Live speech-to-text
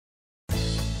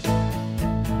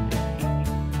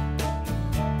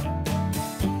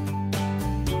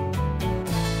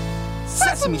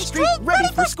Sesame Street Ready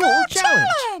for School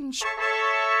Challenge!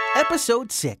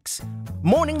 Episode 6,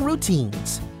 Morning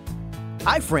Routines.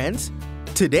 Hi, friends.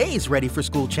 Today's Ready for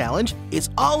School Challenge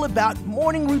is all about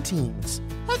morning routines.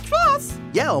 Hey, Chris.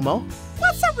 Yeah, Elmo?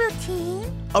 What's a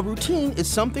routine? A routine is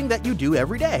something that you do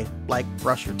every day, like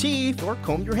brush your teeth or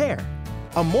comb your hair.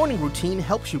 A morning routine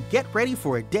helps you get ready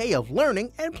for a day of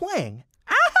learning and playing.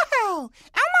 Oh,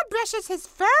 Elmo brushes his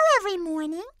fur every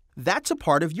morning. That's a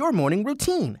part of your morning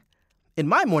routine. In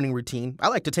my morning routine, I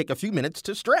like to take a few minutes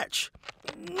to stretch.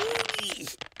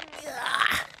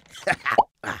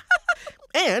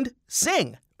 And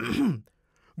sing.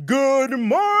 Good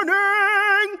morning!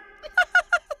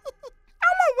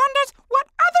 Elmo wonders what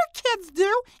other kids do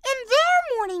in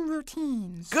their morning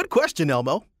routines. Good question,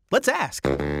 Elmo. Let's ask.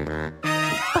 Before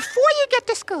you get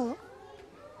to school,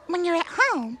 when you're at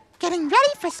home getting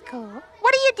ready for school,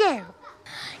 what do?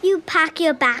 You pack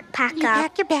your backpack You up.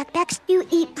 pack your backpacks. You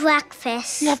eat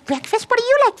breakfast. You have breakfast. What do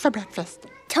you like for breakfast?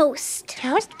 Toast.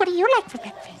 Toast. What do you like for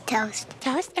breakfast? Toast.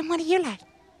 Toast. And what do you like?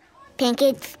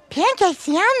 Pancakes. Pancakes.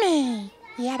 Yummy.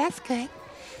 Yeah, that's good.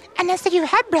 And then so you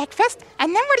had breakfast,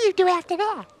 and then what do you do after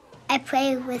that? I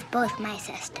play with both my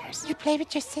sisters. You play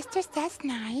with your sisters? That's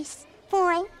nice.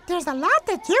 Boy, there's a lot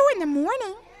to do in the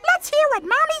morning. Let's hear what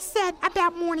Mommy said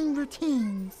about morning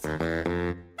routines.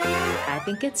 I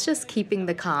think it's just keeping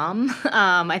the calm.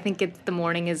 I think the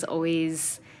morning is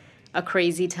always a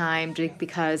crazy time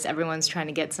because everyone's trying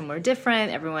to get somewhere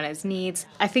different. Everyone has needs.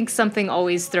 I think something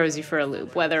always throws you for a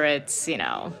loop, whether it's,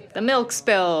 the milk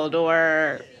spilled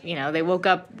or, they woke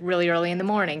up really early in the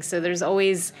morning. So there's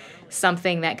always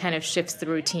something that kind of shifts the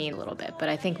routine a little bit. But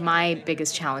I think my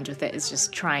biggest challenge with it is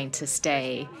just trying to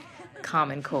stay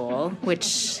calm and cool,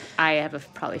 which I have a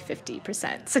probably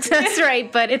 50% success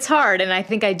rate, but it's hard. And I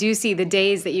think I do see the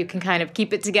days that you can kind of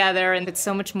keep it together, and it's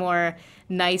so much more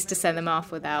nice to send them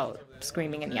off without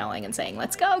screaming and yelling and saying,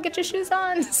 let's go, get your shoes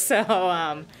on.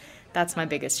 So that's my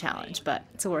biggest challenge, but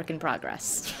it's a work in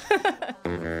progress. Thanks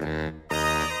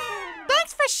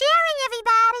for sharing,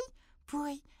 everybody.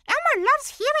 Boy, Elmo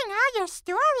loves hearing all your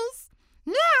stories.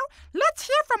 Now, let's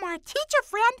hear from our teacher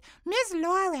friend, Ms.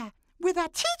 Laura, with a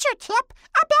teacher tip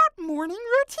about morning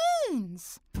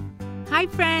routines. Hi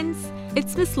friends,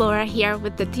 it's Miss Laura here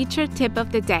with the teacher tip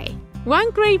of the day.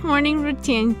 One great morning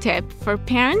routine tip for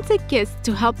parents and kids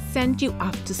to help send you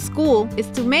off to school is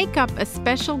to make up a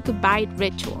special goodbye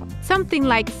ritual. Something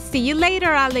like see you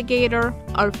later, alligator,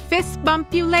 or fist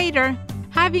bump you later.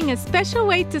 Having a special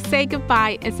way to say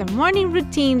goodbye is a morning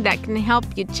routine that can help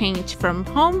you change from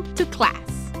home to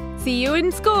class. See you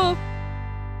in school!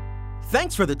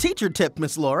 Thanks for the teacher tip,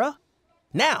 Miss Laura.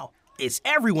 Now, is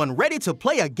everyone ready to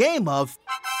play a game of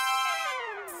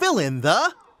Fill in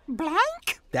the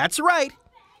Blank? That's right.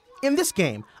 In this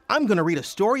game, I'm going to read a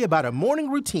story about a morning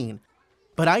routine,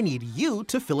 but I need you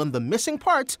to fill in the missing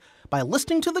parts by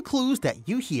listening to the clues that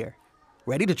you hear.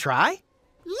 Ready to try?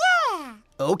 Yeah.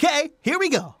 Okay, here we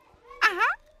go.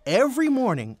 Uh-huh. Every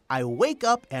morning, I wake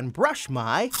up and brush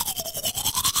my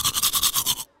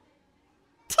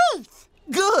Teeth.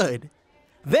 Good.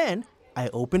 Then, I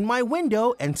open my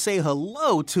window and say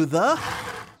hello to the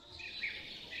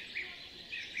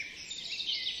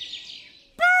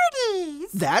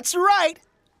Birdies. That's right.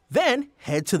 Then,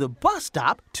 head to the bus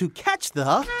stop to catch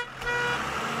the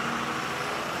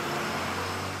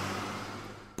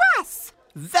Bus.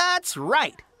 That's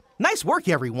right. Nice work,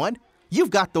 everyone. You've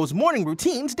got those morning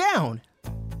routines down.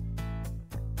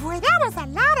 Boy, that was a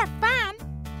lot of fun.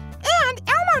 And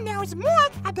Elmo knows more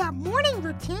about morning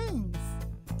routines.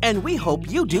 And we hope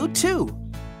you do too.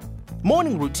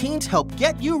 Morning routines help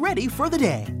get you ready for the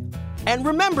day. And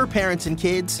remember, parents and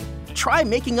kids, try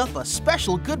making up a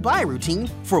special goodbye routine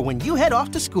for when you head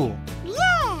off to school.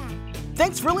 Yeah.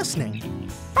 Thanks for listening.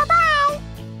 Bye-bye.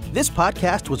 This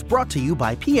podcast was brought to you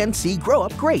by PNC Grow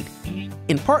Up Great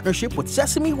in partnership with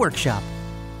Sesame Workshop.